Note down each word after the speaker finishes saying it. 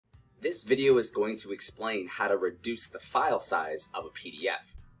This video is going to explain how to reduce the file size of a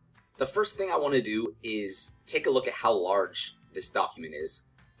PDF. The first thing I want to do is take a look at how large this document is.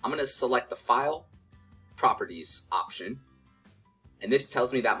 I'm going to select the File, Properties option, and this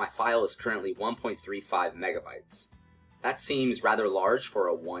tells me that my file is currently 1.35 megabytes. That seems rather large for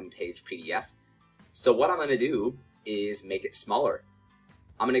a one-page PDF. So what I'm going to do is make it smaller.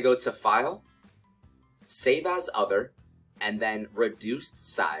 I'm going to go to File, Save as Other, and then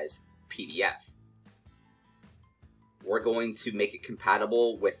Reduced Size PDF. We're going to make it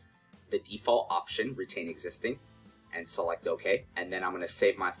compatible with the default option, Retain Existing, and select OK. And then I'm going to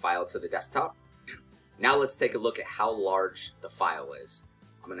save my file to the desktop. Now let's take a look at how large the file is.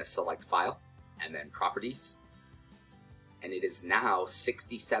 I'm going to select File, and then Properties, and it is now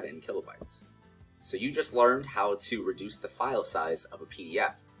 67 kilobytes. So you just learned how to reduce the file size of a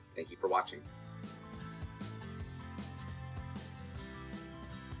PDF. Thank you for watching.